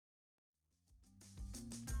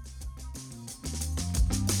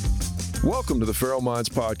Welcome to the Feral Minds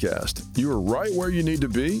Podcast. You are right where you need to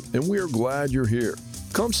be, and we are glad you're here.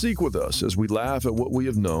 Come seek with us as we laugh at what we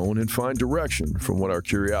have known and find direction from what our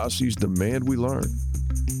curiosities demand we learn.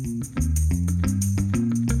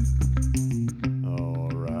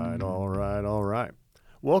 All right.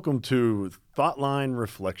 Welcome to Thoughtline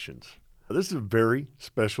Reflections. This is a very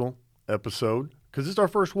special episode because it's our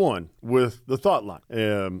first one with the Thoughtline.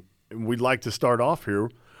 And we'd like to start off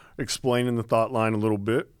here explaining the Thoughtline a little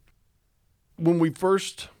bit. When we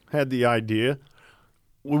first had the idea,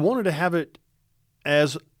 we wanted to have it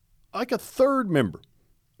as like a third member,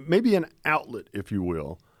 maybe an outlet, if you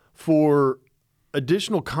will, for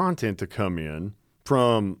additional content to come in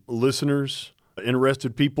from listeners,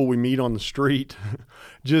 interested people we meet on the street,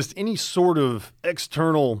 just any sort of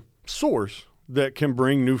external source that can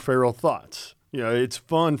bring new feral thoughts. You know, it's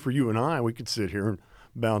fun for you and I. We could sit here and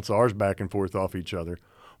bounce ours back and forth off each other.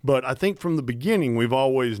 But I think from the beginning, we've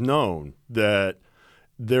always known that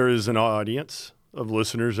there is an audience of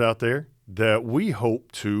listeners out there that we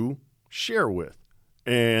hope to share with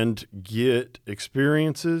and get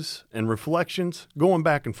experiences and reflections going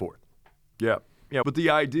back and forth. Yeah. But the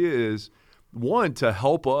idea is, one, to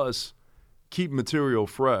help us keep material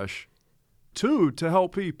fresh. Two, to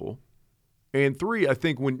help people. And three, I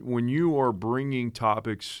think when you are bringing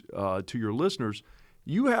topics to your listeners,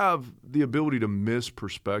 you have the ability to miss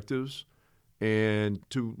perspectives and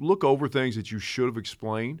to look over things that you should have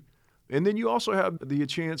explained. And then you also have the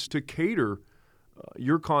chance to cater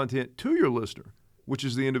your content to your listener, which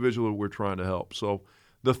is the individual that we're trying to help. So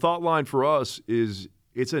the thought line for us is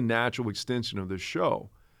it's a natural extension of this show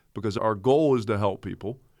because our goal is to help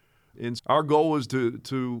people. And our goal is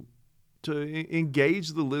to engage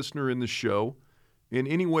the listener in the show in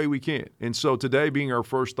any way we can. And so today being our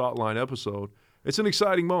first Thoughtline episode, it's an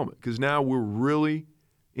exciting moment because now we're really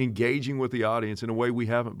engaging with the audience in a way we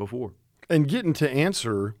haven't before. And getting to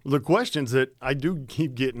answer the questions that I do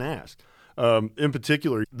keep getting asked. In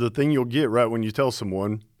particular, the thing you'll get right when you tell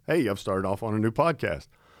someone, hey, I've started off on a new podcast.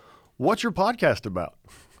 What's your podcast about?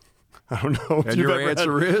 I don't know. And your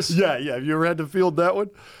answer is? Yeah. Have you ever had to field that one?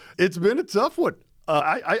 It's been a tough one.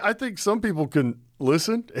 I think some people can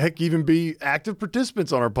listen, heck, even be active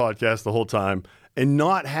participants on our podcast the whole time and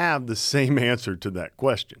not have the same answer to that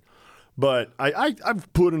question. But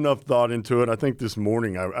I've put enough thought into it. I think this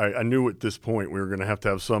morning I knew at this point we were going to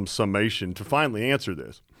have some summation to finally answer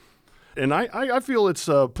this. And I feel it's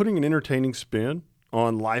putting an entertaining spin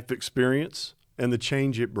on life experience and the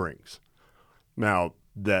change it brings. Now,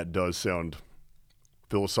 that does sound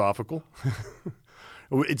philosophical.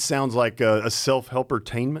 It sounds like a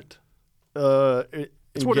self-helpertainment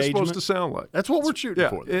That's what it's supposed to sound like. That's what we're shooting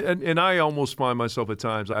for. And I almost find myself at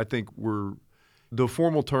times, I think the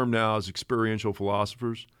formal term now is experiential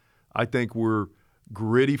philosophers. I think we're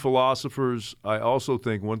gritty philosophers. I also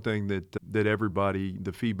think one thing that everybody,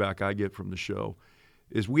 the feedback I get from the show,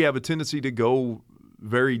 is we have a tendency to go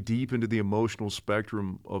very deep into the emotional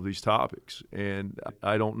spectrum of these topics. And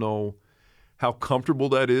I don't know how comfortable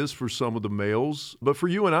that is for some of the males, but for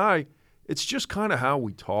you and I, it's just kind of how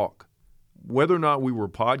we talk. Whether or not we were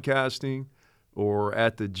podcasting or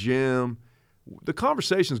at the gym, the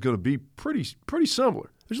conversation is going to be pretty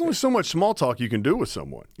similar. There's only so much small talk you can do with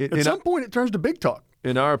someone. At some point, it turns to big talk.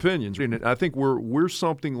 In our opinions, and I think we're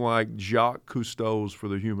something like Jacques Cousteau's for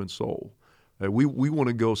the human soul. We want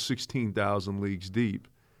to go 16,000 leagues deep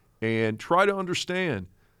and try to understand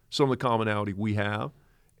some of the commonality we have,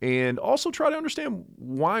 and also try to understand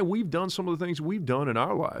why we've done some of the things we've done in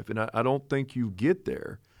our life. And I don't think you get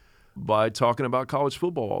there by talking about college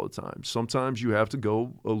football all the time. Sometimes you have to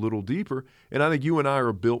go a little deeper, and I think you and I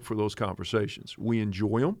are built for those conversations. We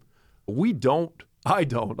enjoy them.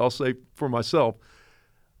 I'll say for myself,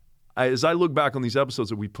 as I look back on these episodes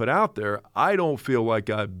that we put out there, I don't feel like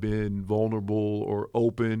I've been vulnerable or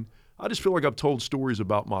open. I just feel like I've told stories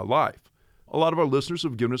about my life. A lot of our listeners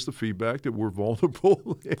have given us the feedback that we're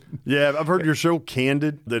vulnerable. Yeah, I've heard your show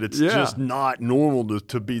candid, that it's just not normal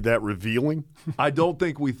to be that revealing. I don't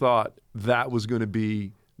think we thought that was going to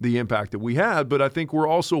be the impact that we had, but I think we're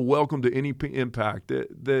also welcome to any impact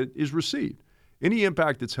that is received. Any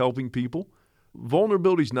impact that's helping people.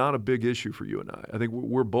 Vulnerability is not a big issue for you and I. I think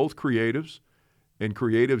we're both creatives, and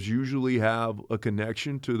creatives usually have a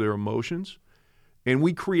connection to their emotions, and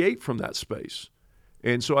we create from that space.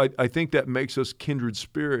 And so I think that makes us kindred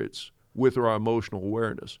spirits with our emotional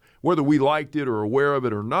awareness. Whether we liked it or aware of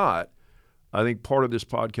it or not, I think part of this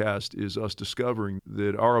podcast is us discovering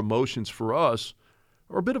that our emotions for us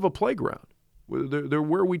are a bit of a playground. They're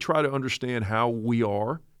where we try to understand how we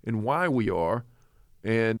are and why we are,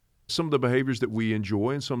 and some of the behaviors that we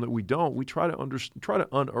enjoy and some that we don't. We try to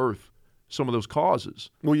unearth some of those causes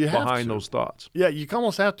you have behind to. those thoughts. Yeah, you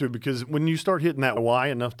almost have to, because when you start hitting that why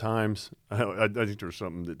enough times, I think there's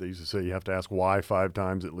something that they used to say, you have to ask why 5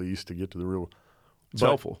 times at least to get to the real. It's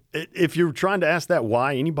helpful. If you're trying to ask that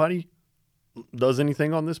why anybody does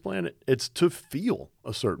anything on this planet, it's to feel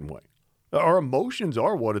a certain way. Our emotions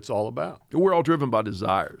are what it's all about. We're all driven by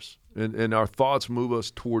desires, and our thoughts move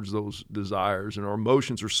us towards those desires, and our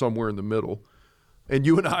emotions are somewhere in the middle. And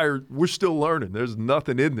you and I we're still learning. There's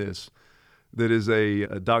nothing in this that is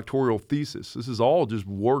a doctoral thesis. This is all just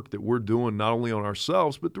work that we're doing not only on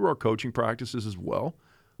ourselves, but through our coaching practices as well.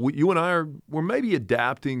 You and I we're maybe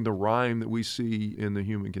adapting the rhyme that we see in the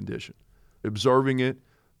human condition, observing it,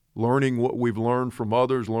 learning what we've learned from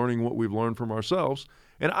others, learning what we've learned from ourselves.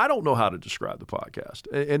 And I don't know how to describe the podcast.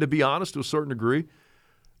 And to be honest, to a certain degree,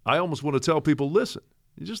 I almost want to tell people, listen.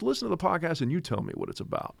 You just listen to the podcast and you tell me what it's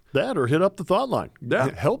about. That, or hit up the Thoughtline.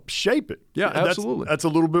 Yeah. Help shape it. Yeah, absolutely. That's a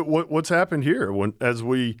little bit what's happened here. As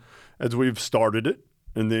we've started it,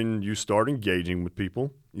 and then you start engaging with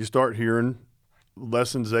people, you start hearing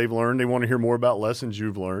lessons they've learned. They want to hear more about lessons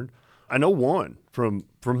you've learned. I know one from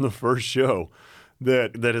the first show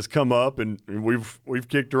that has come up, and we've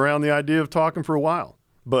kicked around the idea of talking for a while.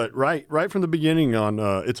 But right from the beginning on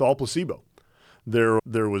It's All Placebo,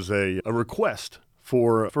 there was a request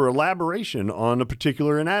for elaboration on a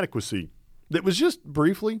particular inadequacy that was just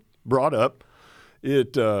briefly brought up.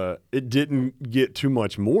 It didn't get too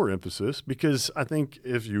much more emphasis, because I think,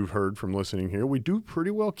 if you've heard from listening here, we do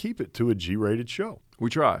pretty well keep it to a G-rated show. We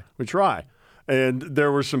try. And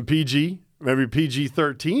there were some maybe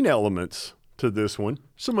PG-13 elements to this one.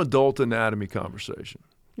 Some adult anatomy conversation.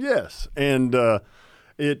 Yes, and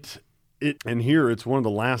and here it's one of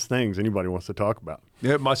the last things anybody wants to talk about.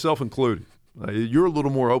 Yeah, myself included. You're a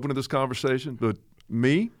little more open to this conversation, but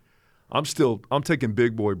me, I'm taking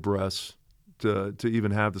big boy breaths to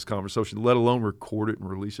even have this conversation, let alone record it and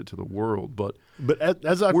release it to the world. But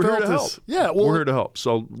as I we're felt here to this, help. Yeah, well, we're here to help.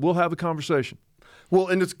 So we'll have a conversation. Well,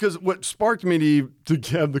 and it's because what sparked me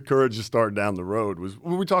to have the courage to start down the road was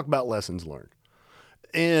when we talk about lessons learned.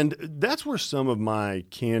 And that's where some of my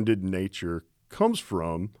candid nature comes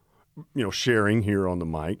from, sharing here on the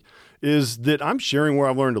mic, is that I'm sharing where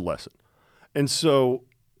I've learned a lesson. And so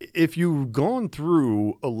if you've gone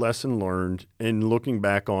through a lesson learned and looking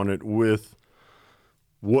back on it with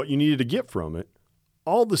what you needed to get from it,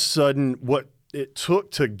 all of a sudden what it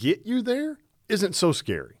took to get you there isn't so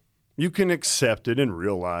scary. You can accept it and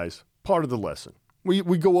realize part of the lesson. We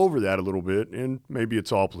go over that a little bit, and maybe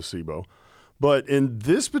it's all placebo. But in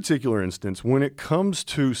this particular instance, when it comes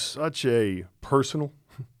to such a personal,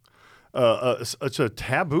 such a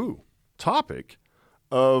taboo topic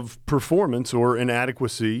of performance or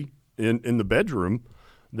inadequacy in the bedroom,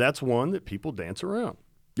 that's one that people dance around.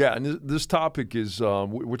 Yeah, and this topic is,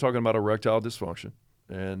 we're talking about erectile dysfunction,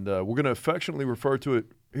 and we're going to affectionately refer to it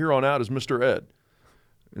here on out as Mr. Ed.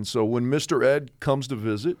 And so when Mr. Ed comes to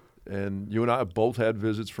visit, and you and I have both had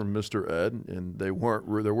visits from Mr. Ed, and there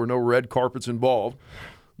were no red carpets involved.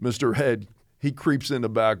 Mr. Ed, he creeps in the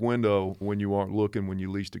back window when you aren't looking, when you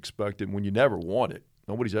least expect it, when you never want it.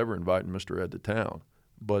 Nobody's ever inviting Mr. Ed to town.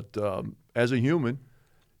 But as a human,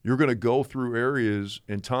 you're going to go through areas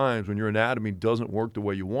and times when your anatomy doesn't work the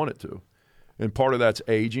way you want it to. And part of that's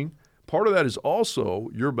aging. Part of that is also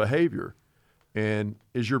your behavior. And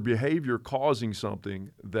is your behavior causing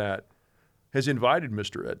something that has invited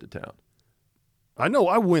Mr. Ed to town? I know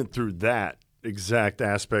I went through that exact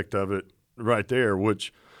aspect of it right there,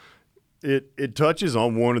 which it touches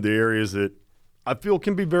on one of the areas that I feel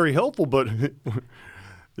can be very helpful, but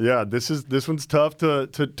yeah, this one's tough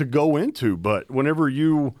to go into. But whenever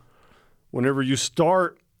you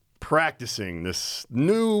start practicing this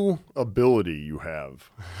new ability you have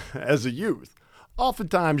as a youth,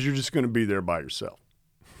 oftentimes you're just going to be there by yourself.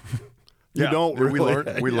 You don't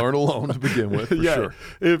really. We learn alone to begin with, for sure.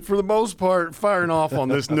 For the most part, firing off on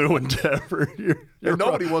this new endeavor,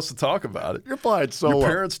 nobody wants to talk about it. You're flying solo. Your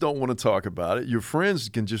parents don't want to talk about it. Your friends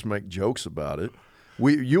can just make jokes about it.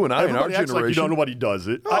 You and I, in our acts generation, like you don't know nobody does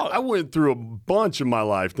it. Oh. I went through a bunch of my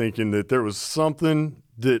life thinking that there was something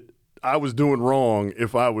that I was doing wrong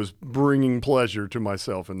if I was bringing pleasure to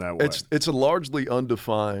myself in that way. It's a largely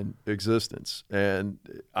undefined existence, and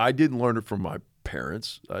I didn't learn it from my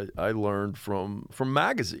parents. I learned from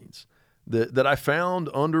magazines that I found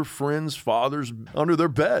under friends' fathers, under their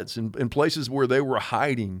beds, in places where they were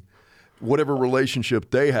hiding whatever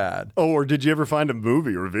relationship they had. Oh, or did you ever find a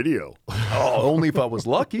movie or a video? Oh, only if I was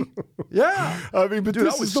lucky. Yeah. I mean, but dude,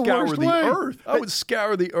 this is the worst way. I would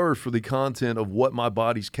scour the earth for the content of what my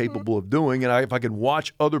body's capable of doing, and if I could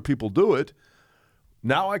watch other people do it,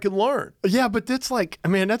 Now I can learn. Yeah, but that's like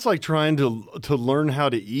trying to learn how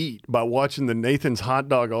to eat by watching the Nathan's hot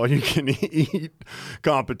dog all you can eat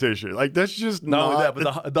competition. Like that's just not only that,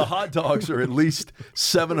 but the hot dogs are at least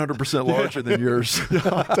 700% larger than yours.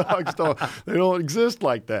 Hot dogs don't exist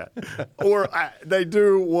like that, or they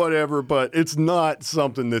do, whatever. But it's not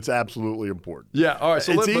something that's absolutely important. Yeah, all right.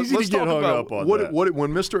 So it's easy to get hung up on that.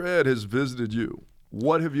 When Mr. Ed has visited you,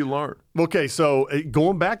 what have you learned? Okay, so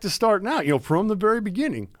going back to starting out, from the very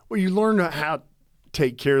beginning, you learn how to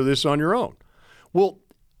take care of this on your own. Well,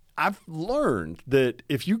 I've learned that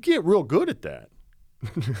if you get real good at that,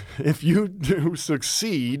 if you do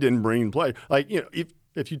succeed in bringing play, like,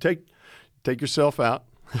 if you take yourself out,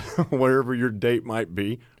 wherever your date might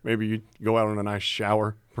be, maybe you go out on a nice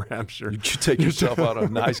shower, perhaps. Or you take yourself out on a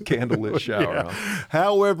nice candlelit shower. Yeah.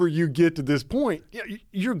 However you get to this point,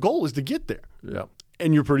 your goal is to get there. Yeah.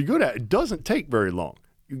 And you're pretty good at it. It doesn't take very long.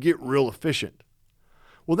 You get real efficient.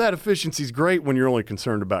 Well, that efficiency is great when you're only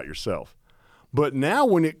concerned about yourself. But now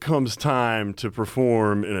when it comes time to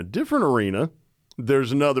perform in a different arena,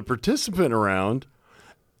 there's another participant around,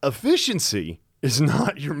 efficiency is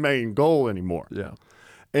not your main goal anymore. Yeah.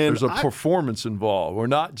 And there's a performance involved. We're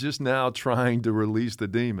not just now trying to release the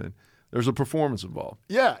demon. There's a performance involved.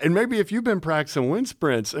 Yeah, and maybe if you've been practicing wind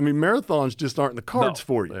sprints, marathons just aren't in the cards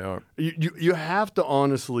for you. They aren't. You have to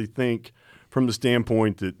honestly think from the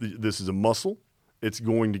standpoint that this is a muscle. It's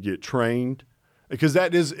going to get trained. Because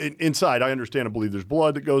that is inside. I understand and believe there's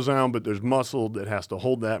blood that goes down, but there's muscle that has to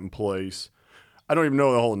hold that in place. I don't even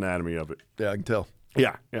know the whole anatomy of it. Yeah, I can tell.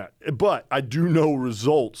 Yeah. But I do know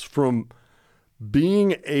results from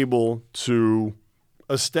being able to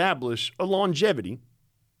establish a longevity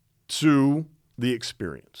to the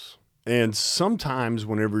experience. And sometimes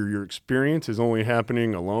whenever your experience is only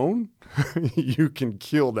happening alone, you can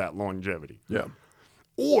kill that longevity. Yeah.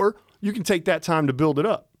 Or you can take that time to build it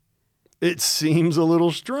up. It seems a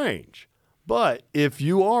little strange, but if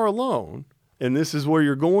you are alone and this is where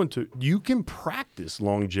you're going to, you can practice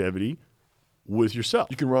longevity with yourself.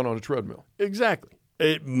 You can run on a treadmill. Exactly.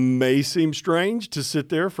 It may seem strange to sit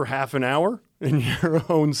there for half an hour in your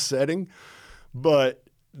own setting, but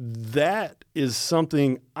that is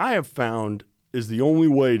something I have found is the only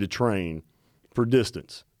way to train for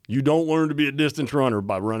distance. You don't learn to be a distance runner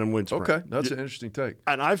by running wind sprint. Okay, that's an interesting take.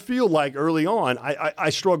 And I feel like early on, I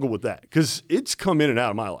struggle with that because it's come in and out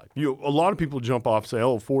of my life. A lot of people jump off, say,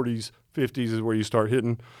 40s, 50s is where you start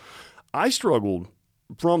hitting. I struggled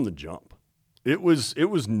from the jump. It was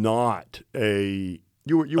not a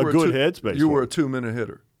good headspace. You were a 2-minute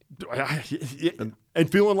hitter.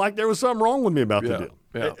 And feeling like there was something wrong with me about the deal.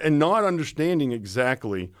 Yeah. And not understanding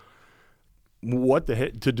exactly what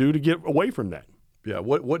to do to get away from that. Yeah.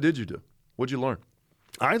 What did you do? What'd you learn?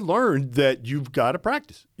 I learned that you've got to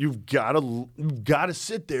practice. You've got to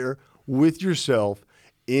sit there with yourself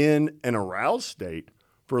in an aroused state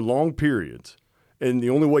for long periods. And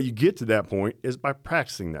the only way you get to that point is by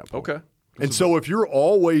practicing that point. Okay. And so if you're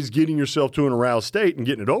always getting yourself to an aroused state and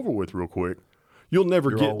getting it over with real quick, you'll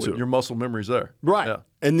never get to it. Your muscle memory's there. Right. Yeah.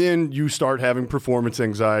 And then you start having performance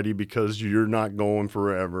anxiety because you're not going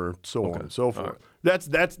forever, so on and so forth. Right.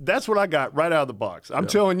 That's what I got right out of the box. I'm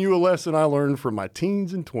telling you a lesson I learned from my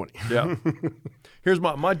teens and 20s. Yeah. Here's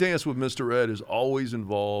my dance with Mr. Ed has always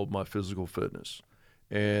involved my physical fitness.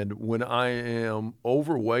 And when I am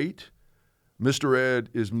overweight, Mr. Ed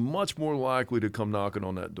is much more likely to come knocking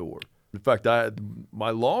on that door. In fact, I had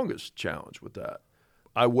my longest challenge with that.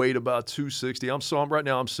 I weighed about 260. Right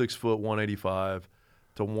now I'm 6 foot, 185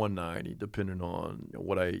 to 190, depending on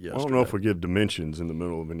what I ate yesterday. I don't know if we give dimensions in the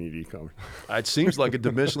middle of an ED conversation. It seems like a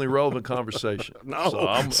dimensionally relevant conversation. No,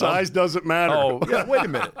 so size doesn't matter. Oh, yeah, wait a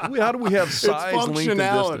minute. How do we have size, length, and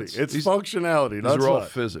distance? It's functionality. These are all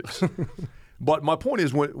physics. But my point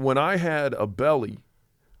is when I had a belly,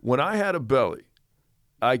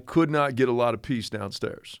 I could not get a lot of peace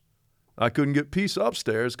downstairs. I couldn't get peace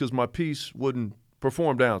upstairs because my peace wouldn't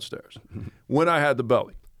perform downstairs when I had the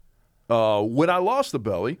belly. When I lost the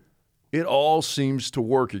belly, it all seems to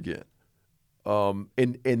work again. And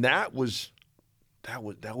that was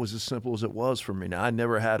as simple as it was for me. Now, I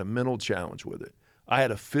never had a mental challenge with it. I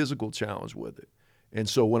had a physical challenge with it. And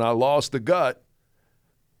so when I lost the gut,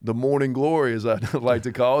 the morning glory, as I like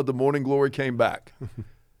to call it, the morning glory came back.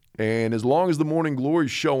 And as long as the morning glory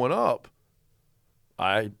is showing up,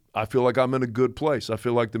 I feel like I'm in a good place. I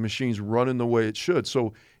feel like the machine's running the way it should.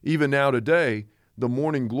 So even now today, the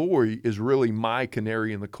morning glory is really my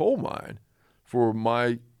canary in the coal mine for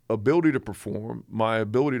my ability to perform, my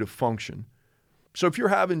ability to function. So if you're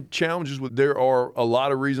having challenges there are a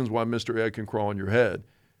lot of reasons why Mr. Ed can crawl on your head.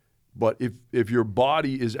 But if your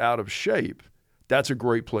body is out of shape, that's a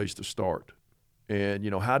great place to start. And,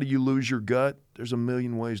 how do you lose your gut? There's a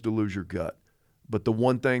million ways to lose your gut. But the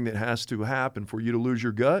one thing that has to happen for you to lose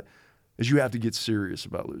your gut is you have to get serious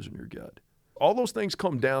about losing your gut. All those things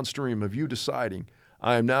come downstream of you deciding,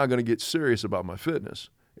 I am now going to get serious about my fitness.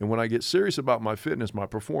 And when I get serious about my fitness, my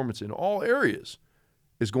performance in all areas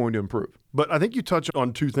is going to improve. But I think you touched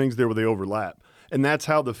on two things there where they overlap, and that's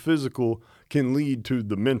how the physical can lead to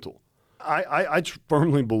the mental. I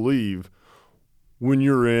firmly believe when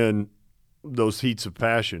you're in those heats of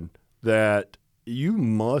passion that you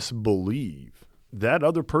must believe that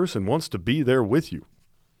other person wants to be there with you.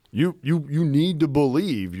 You need to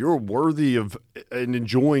believe you're worthy of and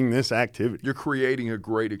enjoying this activity. You're creating a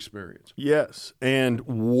great experience. Yes, and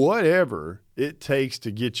whatever it takes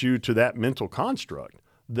to get you to that mental construct,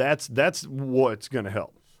 that's what's going to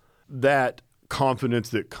help. That confidence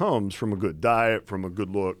that comes from a good diet, from a good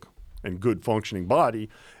look, and good functioning body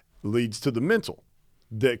leads to the mental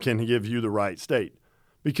that can give you the right state.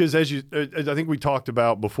 Because as I think we talked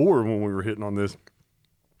about before when we were hitting on this,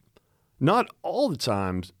 not all the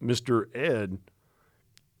times Mr. Ed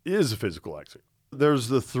is a physical expert. There's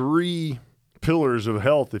the three pillars of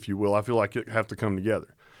health, if you will, I feel like it have to come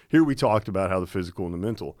together. Here we talked about how the physical and the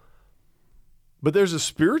mental, but there's a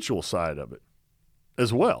spiritual side of it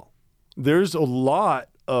as well. There's a lot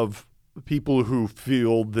of people who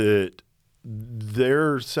feel that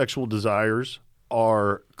their sexual desires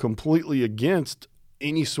are completely against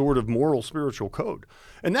any sort of moral spiritual code.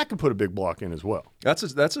 And that can put a big block in as well. That's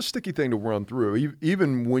a sticky thing to run through.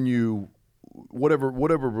 Even when you, whatever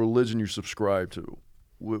religion you subscribe to,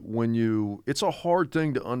 it's a hard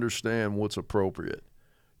thing to understand what's appropriate.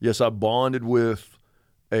 Yes, I bonded with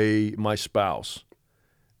my spouse,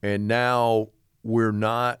 and now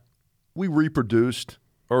we reproduced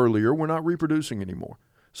earlier. We're not reproducing anymore.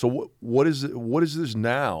 So what is this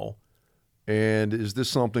now? And is this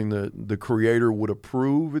something that the Creator would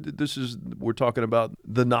approve? We're talking about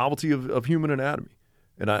the novelty of human anatomy.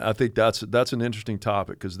 And I think that's an interesting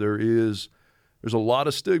topic, because there's a lot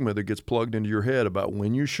of stigma that gets plugged into your head about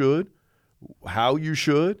when you should, how you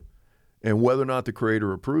should, and whether or not the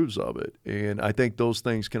Creator approves of it. And I think those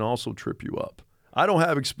things can also trip you up. I don't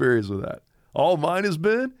have experience with that. All mine has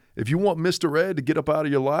been, if you want Mr. Ed to get up out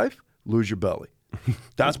of your life, lose your belly.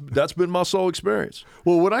 That's been my sole experience.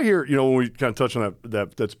 Well, what I hear, when we kind of touch on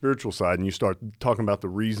that spiritual side and you start talking about the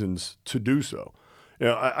reasons to do so,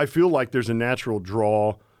 I feel like there's a natural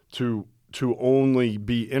draw to only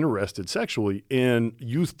be interested sexually in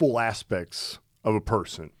youthful aspects of a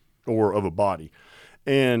person or of a body.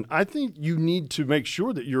 And I think you need to make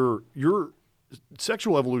sure that your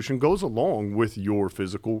sexual evolution goes along with your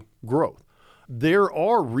physical growth. There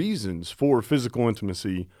are reasons for physical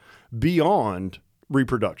intimacy beyond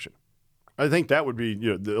reproduction. I think that would be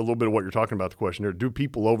a little bit of what you're talking about, the question there. Do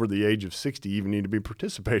people over the age of 60 even need to be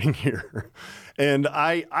participating here? And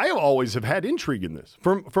I always have had intrigue in this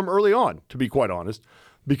from early on, to be quite honest,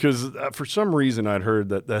 because for some reason I'd heard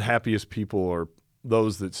that the happiest people are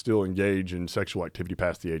those that still engage in sexual activity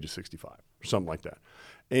past the age of 65 or something like that.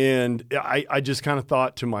 And I just kind of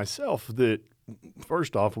thought to myself that,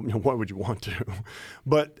 first off, why would you want to?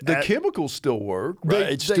 But the chemicals still work, right?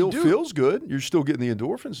 It still feels good. You're still getting the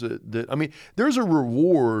endorphins. There's a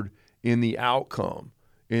reward in the outcome,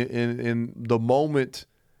 in the moment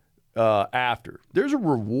after. There's a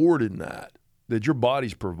reward in that your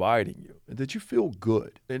body's providing you, that you feel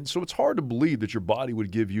good. And so it's hard to believe that your body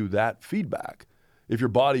would give you that feedback if your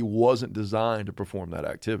body wasn't designed to perform that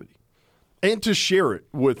activity. And to share it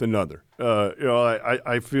with another.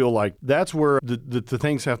 I feel like that's where the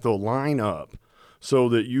things have to line up so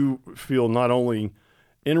that you feel not only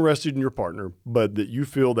interested in your partner, but that you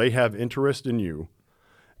feel they have interest in you.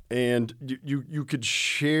 And you could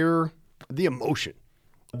share the emotion.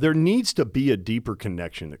 There needs to be a deeper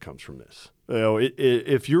connection that comes from this.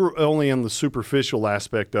 If you're only on the superficial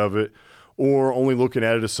aspect of it, or only looking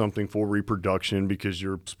at it as something for reproduction because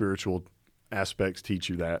your spiritual aspects teach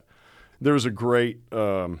you that, there was a great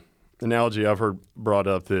analogy I've heard brought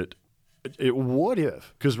up that what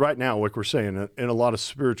if, because right now, like we're saying, in a lot of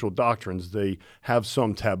spiritual doctrines, they have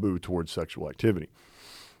some taboo towards sexual activity.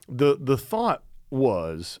 The thought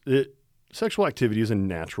was that sexual activity is a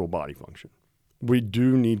natural body function. We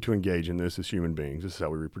do need to engage in this as human beings. This is how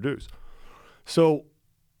we reproduce. So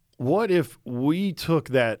what if we took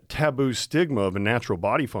that taboo stigma of a natural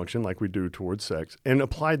body function like we do towards sex and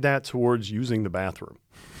applied that towards using the bathroom?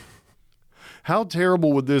 How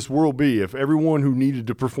terrible would this world be if everyone who needed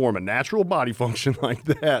to perform a natural body function like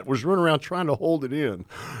that was running around trying to hold it in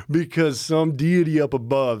because some deity up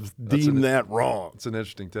above deemed that wrong? It's an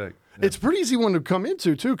interesting take. It's a pretty easy one to come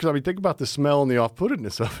into, too, because, I mean, think about the smell and the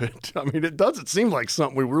off-puttedness of it. I mean, it doesn't seem like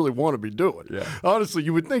something we really want to be doing. Yeah. Honestly,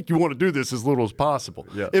 you would think you want to do this as little as possible.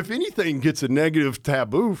 Yeah. If anything gets a negative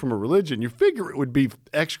taboo from a religion, you figure it would be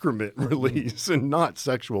excrement release and not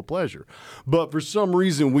sexual pleasure. But for some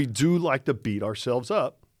reason, we do like to beat ourselves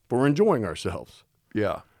up for enjoying ourselves.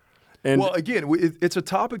 Yeah. And well, again, it's a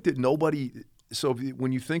topic that nobody – so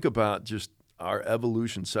when you think about just our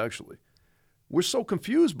evolution sexually, we're so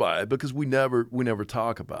confused by it because we never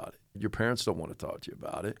talk about it. Your parents don't want to talk to you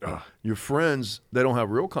about it. Your friends, they don't have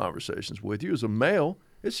real conversations with you. As a male,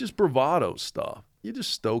 it's just bravado stuff. You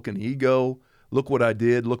just stoke an ego. Look what I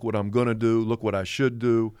did. Look what I'm going to do. Look what I should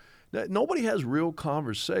do. Nobody has real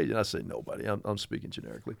conversation. I say nobody. I'm speaking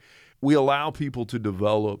generically. We allow people to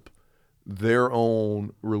develop their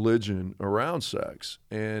own religion around sex.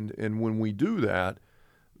 And when we do that,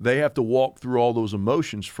 they have to walk through all those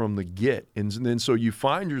emotions from the get. And then so you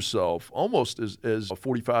find yourself almost as a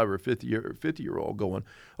 45 or 50-year-old going,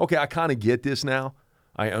 okay, I kind of get this now.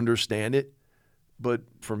 I understand it. But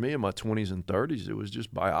for me in my 20s and 30s, it was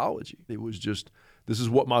just biology. It was just, this is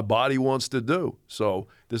what my body wants to do. So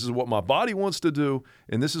this is what my body wants to do,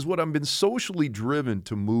 and this is what I've been socially driven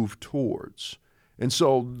to move towards. And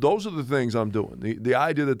so those are the things I'm doing. The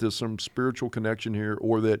idea that there's some spiritual connection here,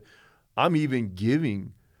 or that I'm even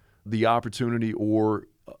giving the opportunity, or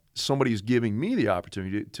somebody's giving me the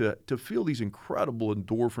opportunity to feel these incredible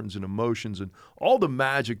endorphins and emotions and all the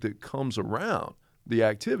magic that comes around the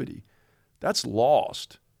activity, that's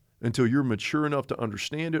lost until you're mature enough to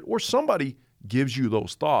understand it, or somebody gives you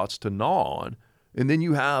those thoughts to gnaw on, and then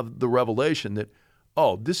you have the revelation that,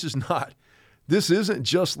 oh, this isn't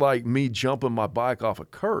just like me jumping my bike off a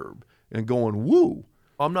curb and going, woo.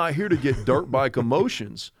 I'm not here to get dirt bike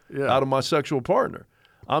emotions out of my sexual partner.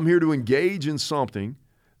 I'm here to engage in something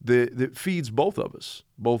that feeds both of us,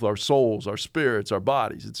 both our souls, our spirits, our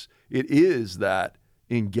bodies. It is that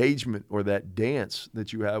engagement or that dance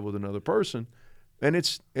that you have with another person, and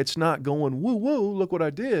it's not going woo woo. Look what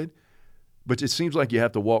I did, but it seems like you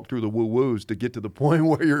have to walk through the woo woos to get to the point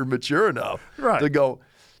where you're mature enough to go,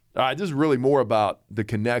 all right, this is really more about the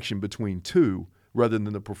connection between two rather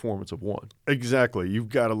than the performance of one. Exactly. You've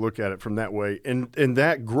got to look at it from that way. And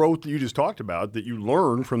that growth that you just talked about, that you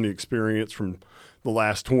learn from the experience from the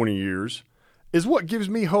last 20 years, is what gives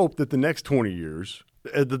me hope that the next 20 years,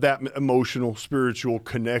 that emotional, spiritual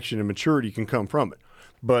connection and maturity can come from it.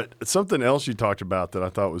 But something else you talked about that I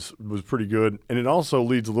thought was pretty good, and it also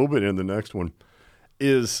leads a little bit into the next one,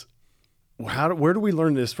 is where do we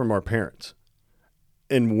learn this from our parents?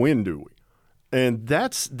 And when do we? And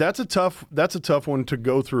that's a tough one to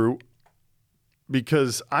go through,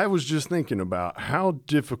 because I was just thinking about how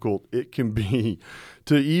difficult it can be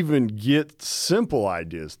to even get simple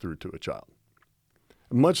ideas through to a child,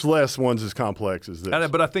 much less ones as complex as this.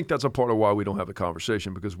 But I think that's a part of why we don't have the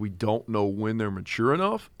conversation, because we don't know when they're mature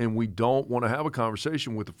enough, and we don't want to have a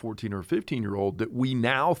conversation with a 14 or 15-year-old that we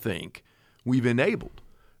now think we've enabled.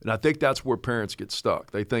 And I think that's where parents get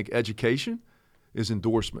stuck. They think education is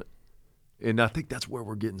endorsement. And I think that's where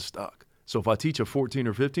we're getting stuck. So if I teach a 14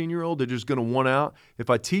 or 15-year-old, they're just going to want out. If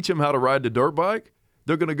I teach them how to ride the dirt bike,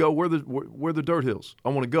 they're going to go where the dirt hills. I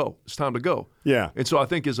want to go. It's time to go. Yeah. And so I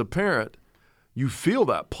think as a parent, you feel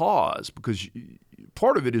that pause, because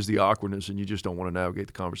part of it is the awkwardness and you just don't want to navigate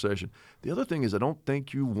the conversation. The other thing is I don't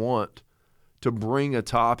think you want to bring a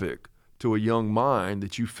topic to a young mind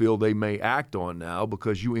that you feel they may act on now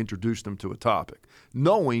because you introduced them to a topic,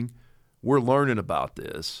 knowing we're learning about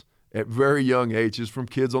this at very young ages from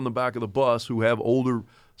kids on the back of the bus who have older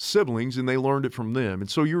siblings, and they learned it from them. And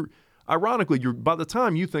so ironically, by the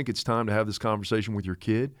time you think it's time to have this conversation with your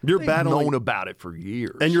kid, they've known about it for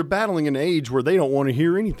years. And you're battling an age where they don't want to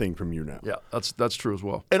hear anything from you now. Yeah, that's true as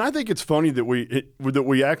well. And I think it's funny that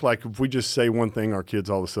we act like if we just say one thing, our kid's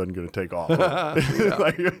all of a sudden going to take off.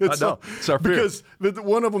 I know. It's our fear. Because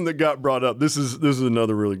one of them that got brought up, this is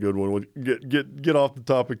another really good one. We'll get off the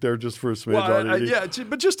topic there just for a smidge.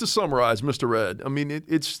 But just to summarize, Mr. Ed, I mean,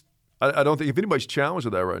 I don't think if anybody's challenged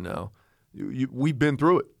with that right now, we've been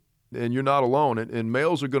through it. And you're not alone. And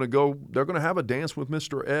males are going to they're going to have a dance with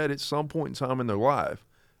Mr. Ed at some point in time in their life.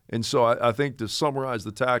 And so I think to summarize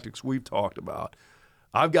the tactics we've talked about,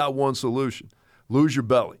 I've got one solution: lose your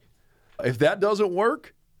belly. If that doesn't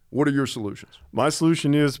work, what are your solutions? My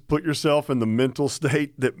solution is put yourself in the mental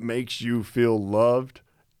state that makes you feel loved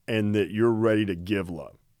and that you're ready to give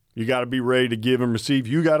love. You got to be ready to give and receive.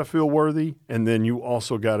 You got to feel worthy, and then you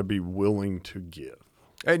also got to be willing to give.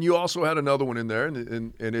 And you also had another one in there,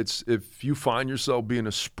 and it's if you find yourself being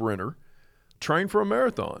a sprinter, train for a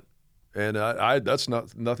marathon. And that's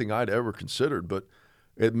nothing I'd ever considered, but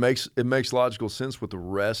it makes logical sense with the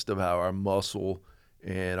rest of how our muscle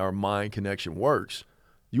and our mind connection works.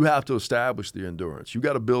 You have to establish the endurance. You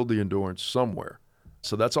got to build the endurance somewhere.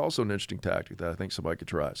 So that's also an interesting tactic that I think somebody could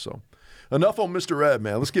try. So enough on Mr. Ed,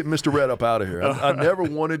 man. Let's get Mr. Ed up out of here. I never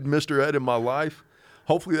wanted Mr. Ed in my life.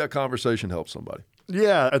 Hopefully that conversation helps somebody.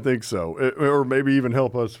 Yeah, I think so. Or maybe even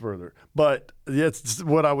help us further. But it's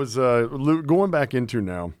what I was going back into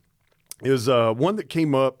now is one that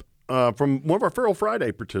came up from one of our Feral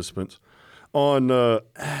Friday participants on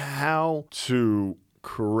how to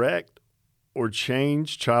correct or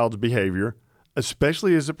change child's behavior,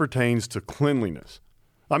 especially as it pertains to cleanliness.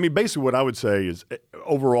 I mean, basically what I would say is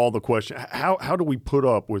overall the question, how do we put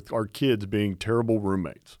up with our kids being terrible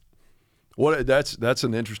roommates? Well, that's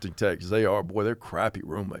an interesting take because they're crappy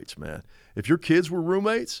roommates, man. If your kids were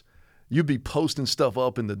roommates, you'd be posting stuff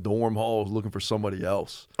up in the dorm halls looking for somebody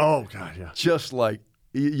else. Oh, God, yeah. Just like,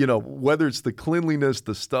 you know, whether it's the cleanliness,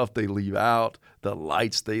 the stuff they leave out, the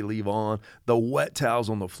lights they leave on, the wet towels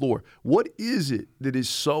on the floor. What is it that is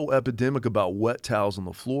so epidemic about wet towels on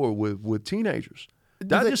the floor with teenagers?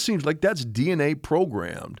 That just seems like that's DNA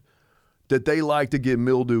programmed that they like to get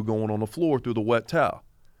mildew going on the floor through the wet towel.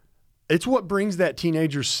 It's what brings that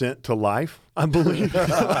teenager scent to life, I believe.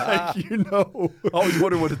 Always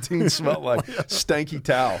wonder what a teen smelled like. Stanky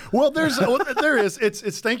towel. Well, there is. It's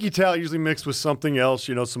stanky towel usually mixed with something else,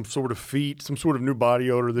 some sort of feet, some sort of new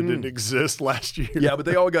body odor that didn't exist last year. Yeah, but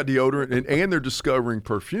they all got deodorant, and they're discovering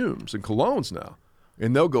perfumes and colognes now.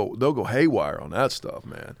 And they'll go haywire on that stuff,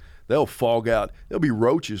 man. They'll fog out. There'll be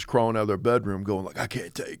roaches crawling out of their bedroom going like, I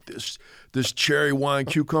can't take this cherry wine,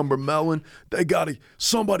 cucumber, melon.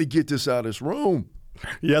 Somebody get this out of this room.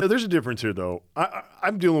 Yeah, there's a difference here, though.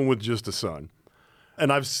 I'm dealing with just a son.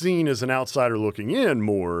 And I've seen as an outsider looking in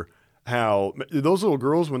more how those little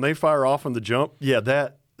girls, when they fire off on the jump, yeah,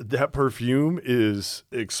 that perfume is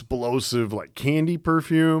explosive, like candy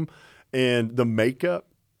perfume. And the makeup,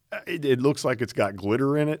 it looks like it's got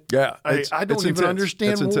glitter in it. Yeah. I don't even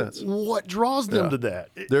understand what draws them to that.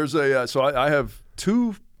 There's so I have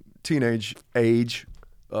two teenage age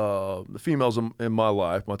females in my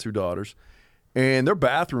life, my two daughters, and their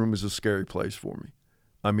bathroom is a scary place for me.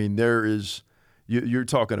 I mean, there is, you're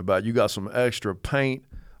talking about, you got some extra paint,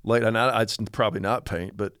 and it's probably not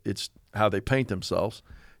paint, but it's how they paint themselves.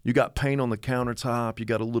 You got paint on the countertop. You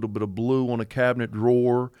got a little bit of blue on a cabinet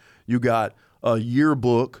drawer. You got a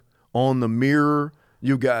yearbook on the mirror.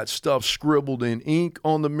 You got stuff scribbled in ink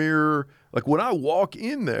on the mirror. Like when I walk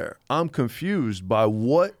in there, I'm confused by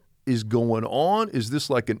what is going on. Is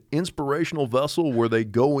this like an inspirational vessel where they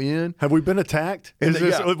go in? Have we been attacked? We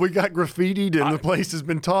got graffitied and the place has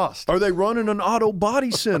been tossed. Are they running an auto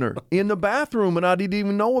body center in the bathroom and I didn't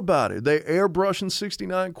even know about it? They airbrushing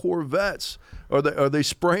 69 Corvettes. Are they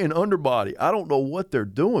spraying underbody? I don't know what they're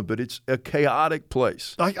doing, but it's a chaotic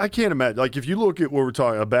place. I can't imagine. Like if you look at what we're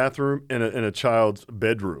talking, a bathroom and a child's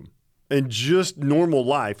bedroom, and just normal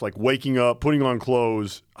life, like waking up, putting on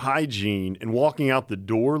clothes, hygiene, and walking out the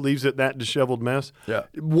door leaves it that disheveled mess. Yeah.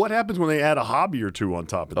 What happens when they add a hobby or two on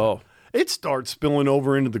top of that? Oh. It starts spilling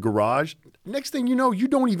over into the garage. Next thing you know, you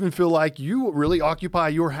don't even feel like you really occupy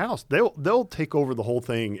your house. They'll take over the whole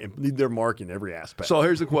thing and leave their mark in every aspect. So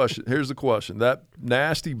here's the question. That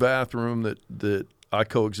nasty bathroom that I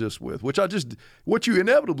coexist with, what you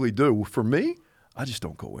inevitably do, for me, I just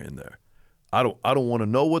don't go in there. I don't want to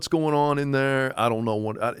know what's going on in there. I don't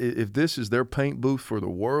know if this is their paint booth for the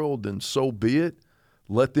world, then so be it.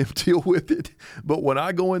 Let them deal with it. But when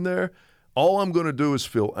I go in there, all I'm going to do is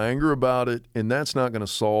feel anger about it, and that's not going to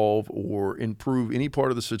solve or improve any part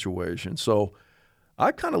of the situation. So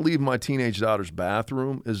I kind of leave my teenage daughter's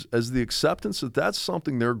bathroom as the acceptance that that's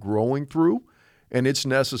something they're growing through, and it's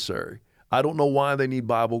necessary. I don't know why they need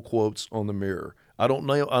Bible quotes on the mirror. I don't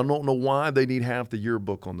know why they need half the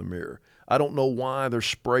yearbook on the mirror. I don't know why they're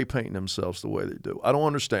spray painting themselves the way they do. I don't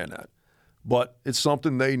understand that. But it's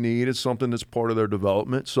something they need. It's something that's part of their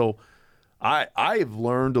development. So I have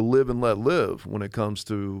learned to live and let live when it comes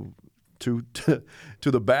to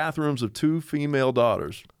the bathrooms of two female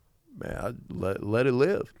daughters. Man, let it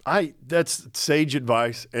live. That's sage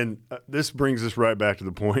advice, and this brings us right back to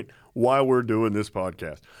the point why we're doing this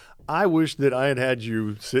podcast. I wish that I had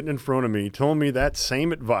you sitting in front of me telling me that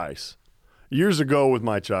same advice years ago with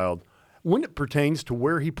my child when it pertains to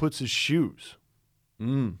where he puts his shoes.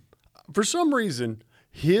 For some reason,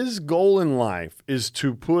 his goal in life is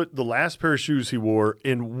to put the last pair of shoes he wore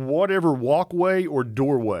in whatever walkway or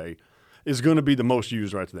doorway is going to be the most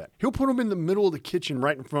used right to that. He'll put them in the middle of the kitchen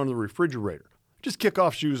right in front of the refrigerator. Just kick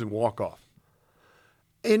off shoes and walk off.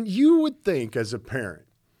 And you would think as a parent,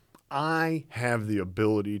 I have the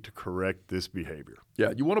ability to correct this behavior.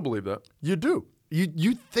 Yeah, you want to believe that. You do.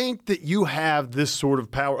 You think that you have this sort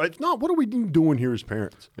of power. It's not, what are we doing here as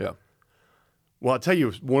parents? Yeah. Well, I'll tell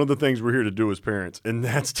you, one of the things we're here to do as parents, and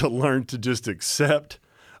that's to learn to just accept,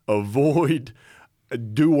 avoid,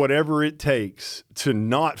 do whatever it takes to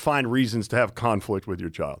not find reasons to have conflict with your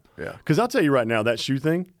child. Yeah. Because I'll tell you right now, that shoe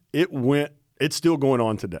thing, it's still going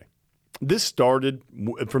on today. This started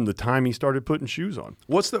from the time he started putting shoes on.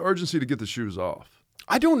 What's the urgency to get the shoes off?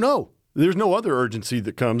 I don't know. There's no other urgency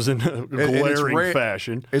that comes in a glaring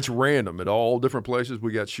fashion. It's random at all different places.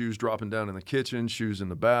 We got shoes dropping down in the kitchen, shoes in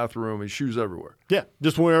the bathroom, and shoes everywhere. Yeah,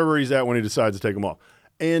 just wherever he's at when he decides to take them off.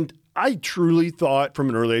 And I truly thought from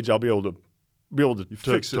an early age I'll be able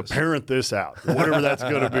to parent this out, whatever that's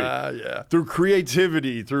going to be. Yeah. Through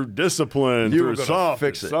creativity, through discipline, You were through gonna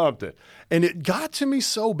fix it. something. And it got to me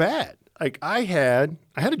so bad. Like I had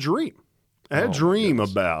a dream. I had a dream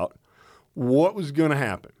about what was going to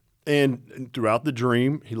happen. And throughout the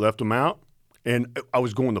dream, he left them out, and I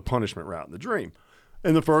was going the punishment route in the dream.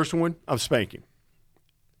 And the first one, I'm spanking.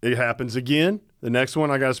 It happens again. The next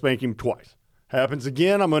one, I got to spank him twice. Happens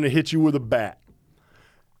again, I'm going to hit you with a bat.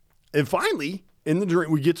 And finally, in the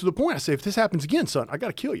dream, we get to the point. I say, if this happens again, son, I got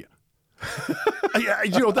to kill you.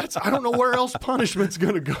 I don't know where else punishment's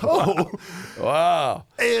going to go. Wow.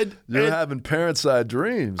 And You're having parent-side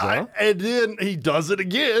dreams, huh? And then he does it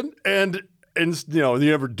again, and you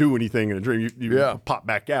never do anything in a dream. You pop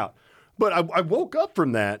back out. But I woke up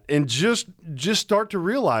from that and just start to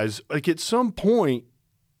realize, like at some point,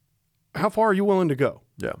 how far are you willing to go?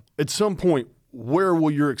 Yeah. At some point, where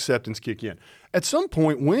will your acceptance kick in? At some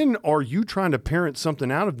point, when are you trying to parent something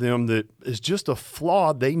out of them that is just a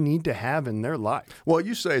flaw they need to have in their life? Well,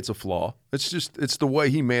 you say it's a flaw. It's the way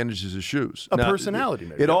he manages his shoes. Personality,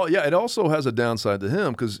 maybe. It also has a downside to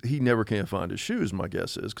him because he never can find his shoes, my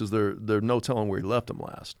guess is, because there's no telling where he left them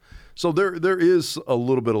last. So there is a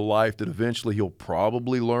little bit of life that eventually he'll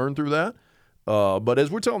probably learn through that. But as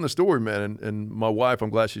we're telling the story, man, and my wife,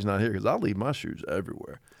 I'm glad she's not here because I leave my shoes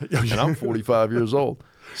everywhere. And I'm 45 years old.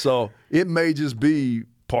 So it may just be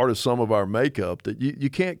part of some of our makeup that you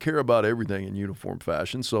can't care about everything in uniform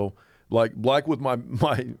fashion. So like with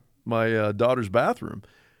my daughter's bathroom,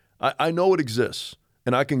 I know it exists.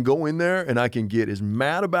 And I can go in there and I can get as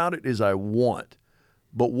mad about it as I want.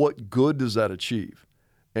 But what good does that achieve?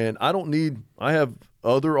 And I have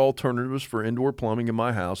other alternatives for indoor plumbing in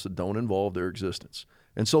my house that don't involve their existence.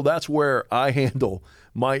 And so that's where I handle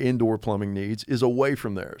my indoor plumbing needs, is away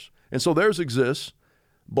from theirs. And so theirs exists,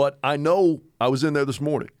 but I know I was in there this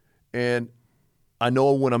morning, and I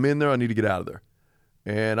know when I'm in there, I need to get out of there.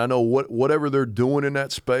 And I know whatever they're doing in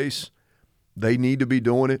that space, they need to be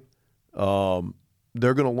doing it.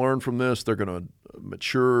 They're going to learn from this. They're going to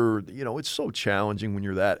mature. It's so challenging when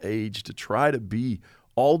you're that age to try to be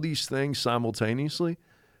all these things simultaneously.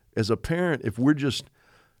 As a parent, if we're just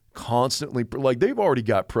constantly, like, they've already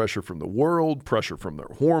got pressure from the world, pressure from their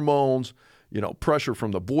hormones, pressure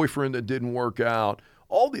from the boyfriend that didn't work out.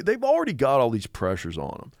 They've already got all these pressures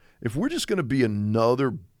on them. If we're just going to be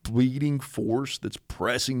another bleeding force that's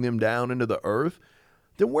pressing them down into the earth,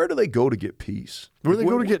 then where do they go to get peace? Where do they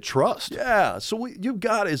go to get trust? Yeah. So you've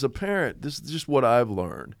got, as a parent, this is just what I've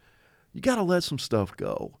learned. You got to let some stuff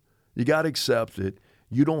go. You got to accept it.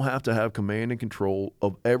 You don't have to have command and control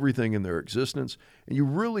of everything in their existence. And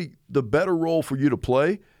the better role for you to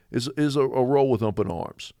play is a role with open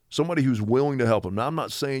arms. Somebody who's willing to help them. Now, I'm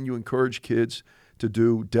not saying you encourage kids to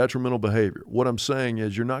do detrimental behavior. What I'm saying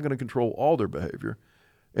is you're not going to control all their behavior.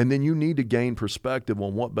 And then you need to gain perspective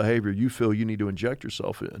on what behavior you feel you need to inject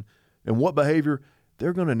yourself in and what behavior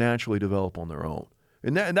they're going to naturally develop on their own.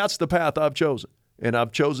 And that's the path I've chosen. And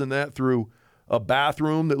I've chosen that through a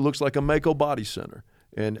bathroom that looks like a Mako Body Center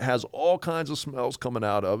and has all kinds of smells coming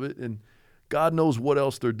out of it. And God knows what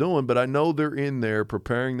else they're doing, but I know they're in there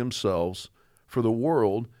preparing themselves for the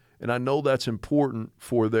world. And I know that's important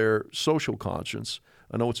for their social conscience.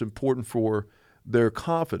 I know it's important for their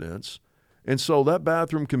confidence. And so that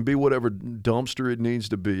bathroom can be whatever dumpster it needs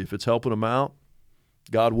to be. If it's helping them out,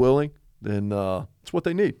 God willing, then it's what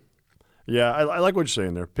they need. Yeah, I like what you're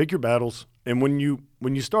saying there. Pick your battles. And when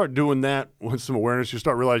you start doing that with some awareness, you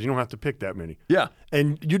start realizing you don't have to pick that many. Yeah.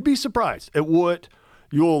 And you'd be surprised at what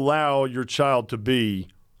you'll allow your child to be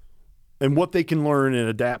and what they can learn and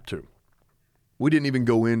adapt to. We didn't even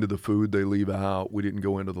go into the food they leave out. We didn't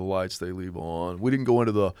go into the lights they leave on. We didn't go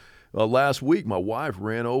into the last week, my wife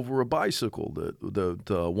ran over a bicycle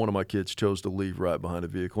that one of my kids chose to leave right behind a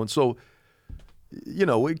vehicle. And so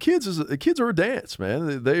kids are a dance,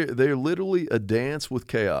 man. They're literally a dance with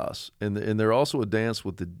chaos, and they're also a dance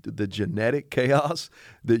with the genetic chaos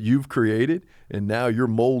that you've created, and now you're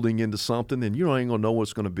molding into something, and you ain't gonna know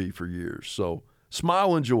what's gonna be for years. So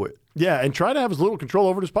smile, enjoy it. Yeah, and try to have as little control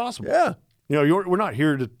over it as possible. Yeah, we're not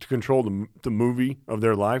here to control the movie of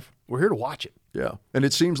their life. We're here to watch it. Yeah, and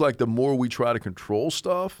it seems like the more we try to control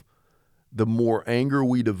stuff, the more anger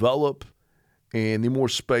we develop, and the more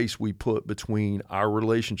space we put between our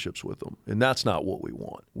relationships with them. And that's not what we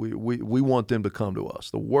want. We want them to come to us.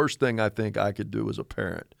 The worst thing I think I could do as a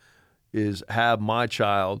parent is have my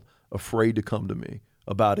child afraid to come to me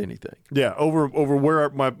about anything. Yeah, over where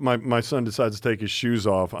my son decides to take his shoes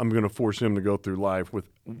off, I'm going to force him to go through life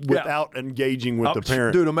without engaging with the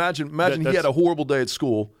parent. Dude, imagine he had a horrible day at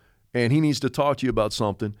school, and he needs to talk to you about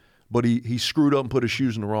something, but he screwed up and put his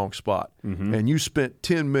shoes in the wrong spot. Mm-hmm. And you spent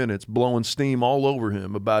 10 minutes blowing steam all over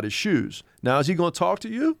him about his shoes. Now, is he going to talk to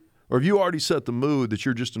you? Or have you already set the mood that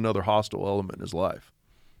you're just another hostile element in his life?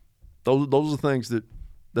 Those are the things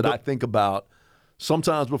that I think about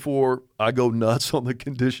sometimes before I go nuts on the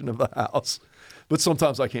condition of the house. But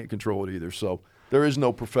sometimes I can't control it either. So there is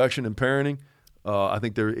no perfection in parenting. I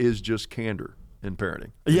think there is just candor in parenting.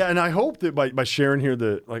 Yeah, and I hope that by sharing here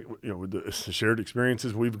with the shared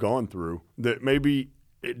experiences we've gone through, that maybe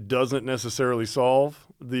it doesn't necessarily solve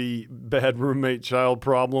the bad roommate child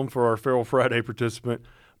problem for our Feral Friday participant,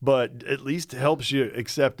 but at least helps you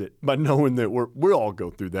accept it by knowing that we all go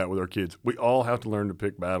through that with our kids. We all have to learn to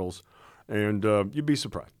pick battles. And you'd be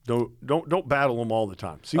surprised. Don't battle them all the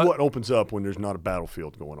time. See what opens up when there's not a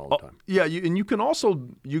battlefield going all the time. Yeah, and you can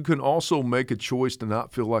also make a choice to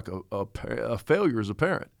not feel like a failure as a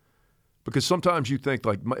parent, because sometimes you think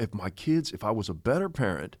like, if I was a better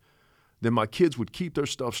parent, then my kids would keep their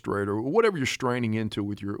stuff straight, or whatever you're straining into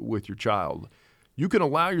with your child. You can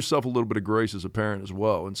allow yourself a little bit of grace as a parent as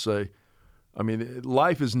well, and say,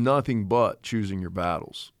 life is nothing but choosing your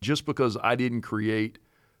battles. Just because I didn't create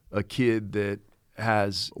a kid that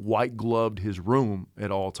has white-gloved his room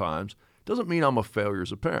at all times doesn't mean I'm a failure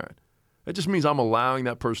as a parent. It just means I'm allowing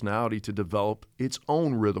that personality to develop its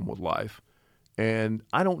own rhythm with life. And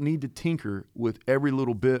I don't need to tinker with every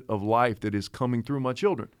little bit of life that is coming through my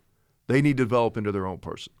children. They need to develop into their own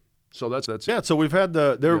person. So that's yeah. So we've had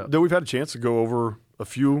we've had a chance to go over a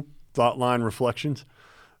few Thoughtline reflections.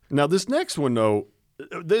 Now this next one though,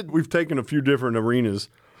 we've taken a few different arenas.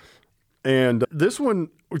 And this one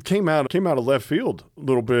came out of left field a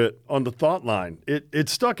little bit on the Thoughtline. It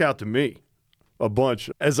stuck out to me a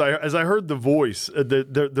bunch as I heard the voice.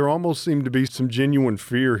 There almost seemed to be some genuine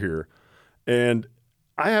fear here, and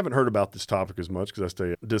I haven't heard about this topic as much because I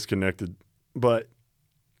stay disconnected. But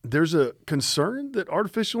there's a concern that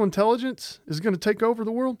artificial intelligence is going to take over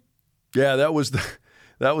the world. Yeah, that was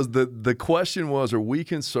the question was, are we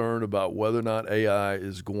concerned about whether or not AI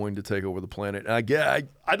is going to take over the planet? And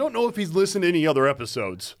I don't know if he's listened to any other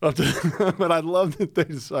episodes, but I love that they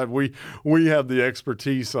decide we have the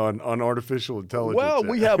expertise on artificial intelligence. Well,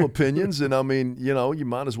 we have opinions, and you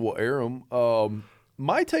might as well air them.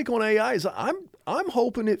 My take on AI is I'm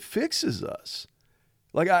hoping it fixes us.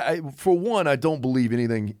 Like for one, I don't believe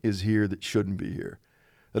anything is here that shouldn't be here.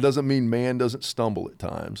 That doesn't mean man doesn't stumble at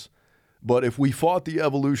times. But if we fought the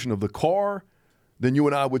evolution of the car, then you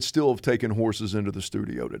and I would still have taken horses into the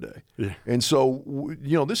studio today. Yeah. And so,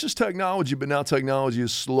 this is technology, but now technology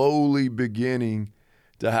is slowly beginning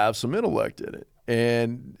to have some intellect in it.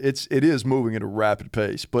 And it is moving at a rapid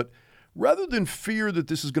pace. But rather than fear that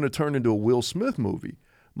this is going to turn into a Will Smith movie,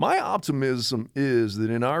 my optimism is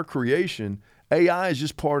that in our creation, AI is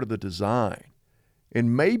just part of the design.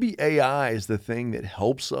 And maybe AI is the thing that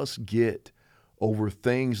helps us get over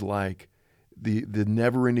things like the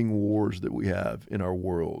never-ending wars that we have in our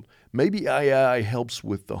world. Maybe AI helps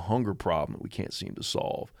with the hunger problem that we can't seem to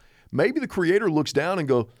solve. Maybe the creator looks down and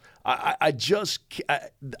goes, I've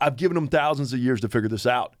given them thousands of years to figure this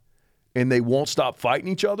out, and they won't stop fighting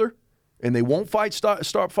each other, and they won't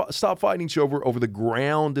stop fighting each other over the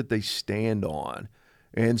ground that they stand on.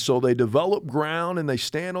 And so they develop ground, and they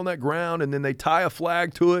stand on that ground, and then they tie a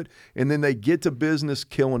flag to it, and then they get to business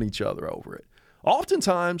killing each other over it.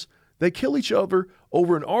 Oftentimes, they kill each other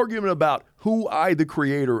over an argument about who I, the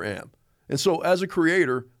creator, am. And so as a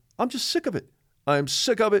creator, I'm just sick of it. I am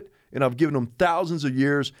sick of it, and I've given them thousands of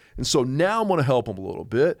years. And so now I'm going to help them a little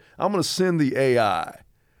bit. I'm going to send the AI,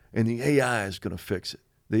 and the AI is going to fix it.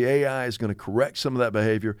 The AI is going to correct some of that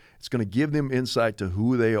behavior. It's going to give them insight to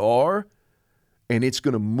who they are, and it's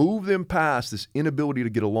going to move them past this inability to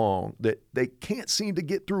get along that they can't seem to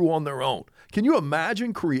get through on their own. Can you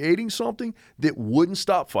imagine creating something that wouldn't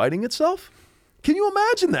stop fighting itself? Can you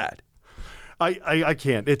imagine that? I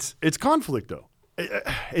can't. It's conflict, though.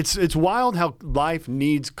 It's wild how life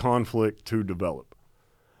needs conflict to develop.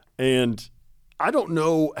 And I don't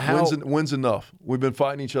know how. When's enough? We've been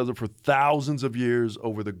fighting each other for thousands of years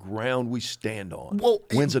over the ground we stand on. Well,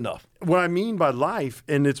 when's enough? What I mean by life,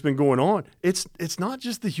 and it's been going on, it's not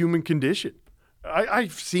just the human condition.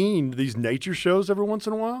 I've seen these nature shows every once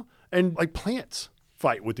in a while, and like plants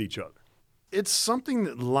fight with each other. It's something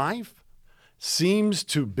that life seems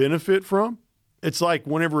to benefit from. It's like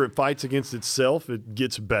whenever it fights against itself, it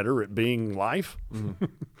gets better at being life. Mm-hmm.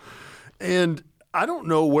 And I don't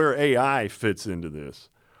know where AI fits into this,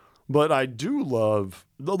 but I do love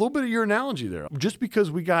a little bit of your analogy there. Just because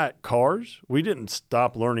we got cars, we didn't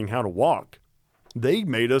stop learning how to walk. They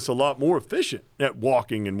made us a lot more efficient at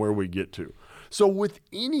walking and where we get to. So with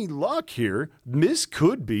any luck here, this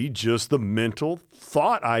could be just the mental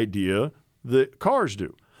thought idea that cars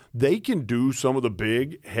do. They can do some of the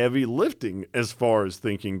big, heavy lifting as far as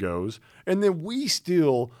thinking goes, and then we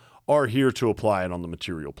still are here to apply it on the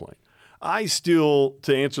material plane. I still,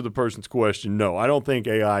 to answer the person's question, no, I don't think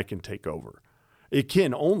AI can take over. It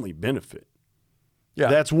can only benefit. Yeah.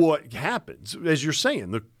 That's what happens. As you're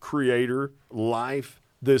saying, the creator, life,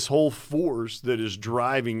 this whole force that is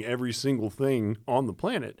driving every single thing on the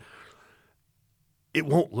planet, it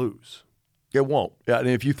won't lose. It won't. Yeah, and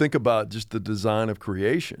if you think about just the design of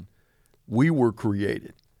creation, we were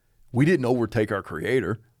created. We didn't overtake our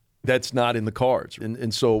creator. That's not in the cards.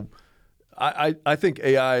 And so I think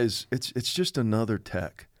AI is it's just another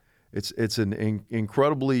tech. It's an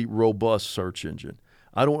incredibly robust search engine.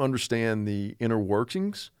 I don't understand the inner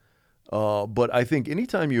workings, but I think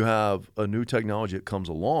anytime you have a new technology that comes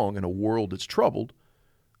along in a world that's troubled,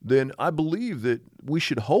 then I believe that we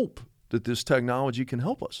should hope that this technology can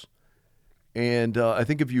help us. And I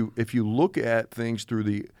think if you look at things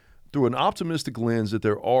through an optimistic lens, that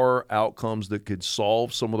there are outcomes that could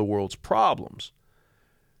solve some of the world's problems,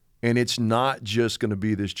 and it's not just going to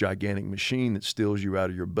be this gigantic machine that steals you out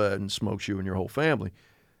of your bed and smokes you and your whole family.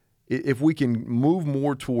 If we can move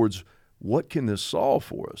more towards what can this solve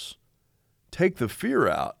for us, take the fear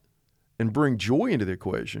out and bring joy into the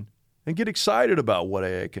equation and get excited about what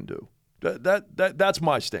AI can do. That's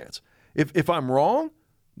my stance. If I'm wrong,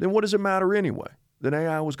 then what does it matter anyway? Then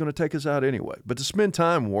AI was going to take us out anyway. But to spend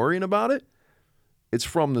time worrying about it, it's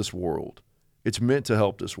from this world. It's meant to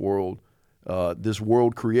help this world. This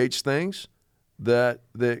world creates things that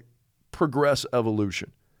progress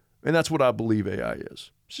evolution. And that's what I believe AI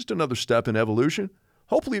is. It's just another step in evolution.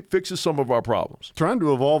 Hopefully it fixes some of our problems. Trying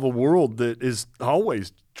to evolve a world that is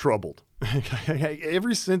always troubled.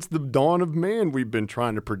 Ever since the dawn of man, we've been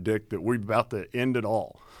trying to predict that we're about to end it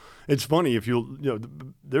all. It's funny,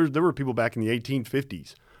 there were people back in the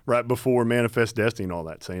 1850s, right before Manifest Destiny and all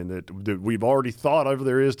that, saying that we've already thought whatever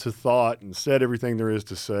there is to thought and said everything there is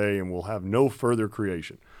to say, and we'll have no further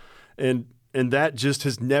creation. And that just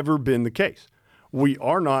has never been the case. We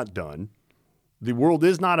are not done. The world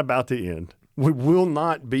is not about to end. We will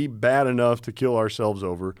not be bad enough to kill ourselves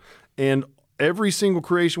over. And every single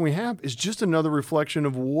creation we have is just another reflection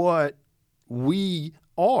of what we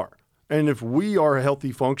are. And if we are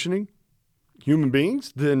healthy, functioning human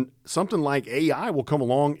beings, then something like AI will come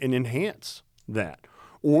along and enhance that.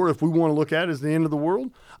 Or if we want to look at it as the end of the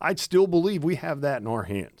world, I'd still believe we have that in our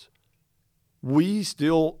hands. We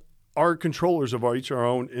still are controllers of our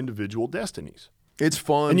own individual destinies. It's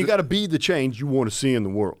fun. And you got to be the change you want to see in the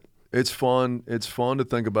world. It's fun. It's fun to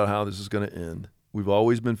think about how this is going to end. We've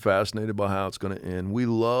always been fascinated by how it's going to end. We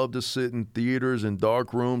love to sit in theaters and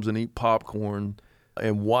dark rooms and eat popcorn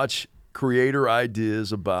and watch creator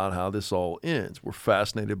ideas about how this all ends. We're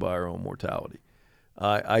fascinated by our own mortality.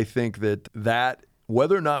 I think that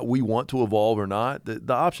whether or not we want to evolve or not,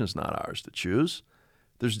 the option's not ours to choose.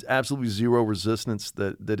 There's absolutely zero resistance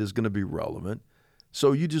that is going to be relevant.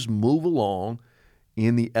 So you just move along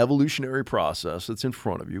in the evolutionary process that's in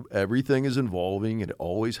front of you. Everything is evolving, and it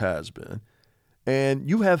always has been. And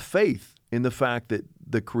you have faith in the fact that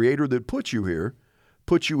the creator that put you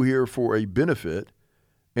here for a benefit,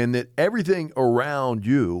 and that everything around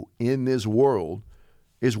you in this world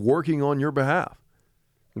is working on your behalf.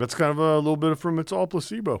 That's kind of a little bit from it's all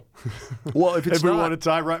placebo. Well, if we want to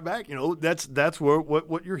tie right back, that's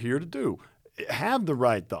what you're here to do. Have the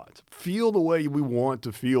right thoughts. Feel the way we want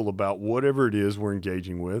to feel about whatever it is we're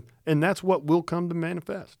engaging with, and that's what will come to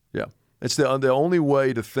manifest. Yeah. It's the only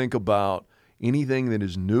way to think about anything that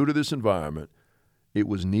is new to this environment. It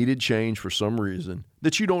was needed change for some reason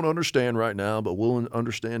that you don't understand right now, but will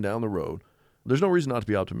understand down the road. There's no reason not to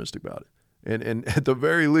be optimistic about it. And at the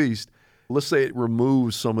very least, let's say it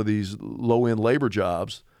removes some of these low-end labor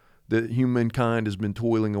jobs that humankind has been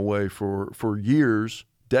toiling away for years,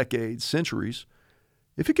 decades, centuries,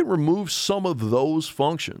 if it can remove some of those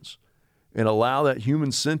functions and allow that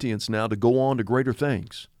human sentience now to go on to greater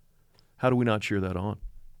things, how do we not cheer that on?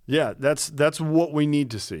 Yeah, that's what we need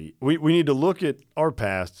to see. We need to look at our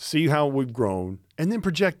past, see how we've grown, and then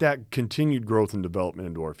project that continued growth and development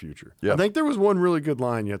into our future. Yeah. I think there was one really good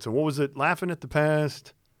line yet. So what was it? Laughing at the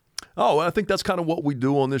past? Oh, I think that's kind of what we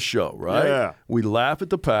do on this show, right? Yeah. We laugh at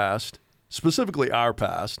the past, specifically our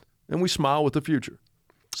past, and we smile with the future.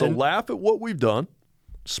 So laugh at what we've done,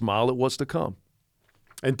 smile at what's to come.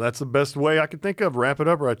 And that's the best way I could think of. Wrap it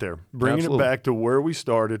up right there. Bringing Absolutely. it back to where we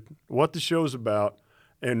started, what the show's about,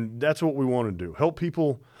 and that's what we want to do. Help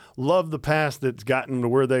people love the past that's gotten them to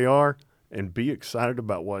where they are and be excited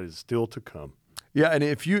about what is still to come. Yeah, and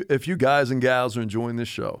if you guys and gals are enjoying this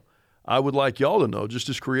show, I would like y'all to know, just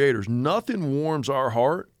as creators, nothing warms our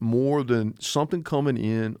heart more than something coming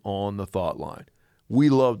in on the Thoughtline. We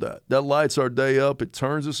love that. That lights our day up. It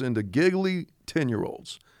turns us into giggly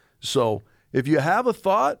 10-year-olds. So if you have a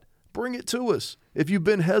thought, bring it to us. If you've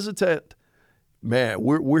been hesitant, man,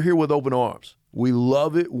 we're here with open arms. We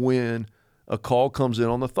love it when a call comes in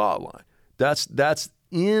on the Thoughtline. That's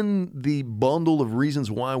in the bundle of reasons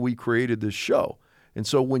why we created this show. And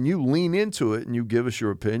so when you lean into it and you give us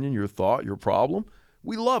your opinion, your thought, your problem,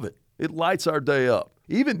 we love it. It lights our day up.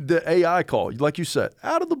 Even the AI call, like you said,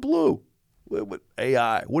 out of the blue. What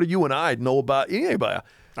AI? What do you and I know about anybody?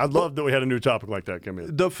 I'd love that we had a new topic like that come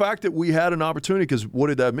in. The fact that we had an opportunity, because what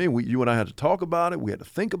did that mean? You and I had to talk about it. We had to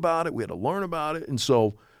think about it. We had to learn about it. And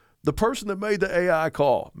so the person that made the AI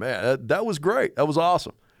call, man, that was great. That was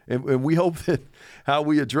awesome. And we hope that how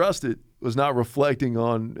we addressed it was not reflecting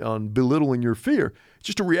on belittling your fear. It's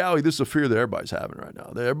just a reality. This is a fear that everybody's having right now.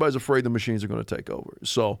 Everybody's afraid the machines are going to take over.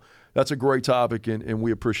 So that's a great topic, and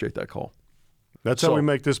we appreciate that call. That's how we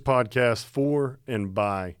make this podcast for and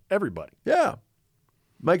by everybody. Yeah.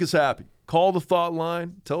 Make us happy. Call the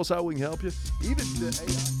Thoughtline. Tell us how we can help you. Even the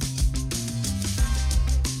AI.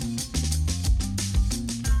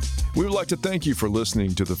 We would like to thank you for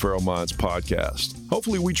listening to the Feral Minds podcast.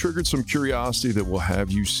 Hopefully we triggered some curiosity that will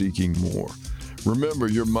have you seeking more. Remember,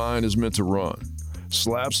 your mind is meant to run.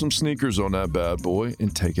 Slap some sneakers on that bad boy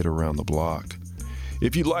and take it around the block.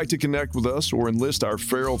 If you'd like to connect with us or enlist our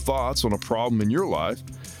feral thoughts on a problem in your life,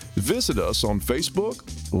 visit us on Facebook,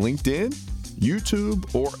 LinkedIn,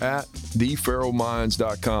 YouTube, or at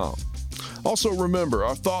theferalminds.com. Also remember,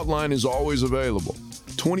 our Thoughtline is always available.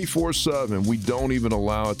 24/7, we don't even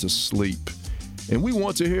allow it to sleep. And we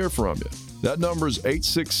want to hear from you. That number is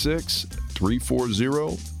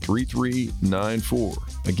 866-340-3394.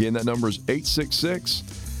 Again, that number is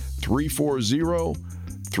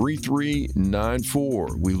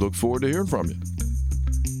 866-340-3394. We look forward to hearing from you.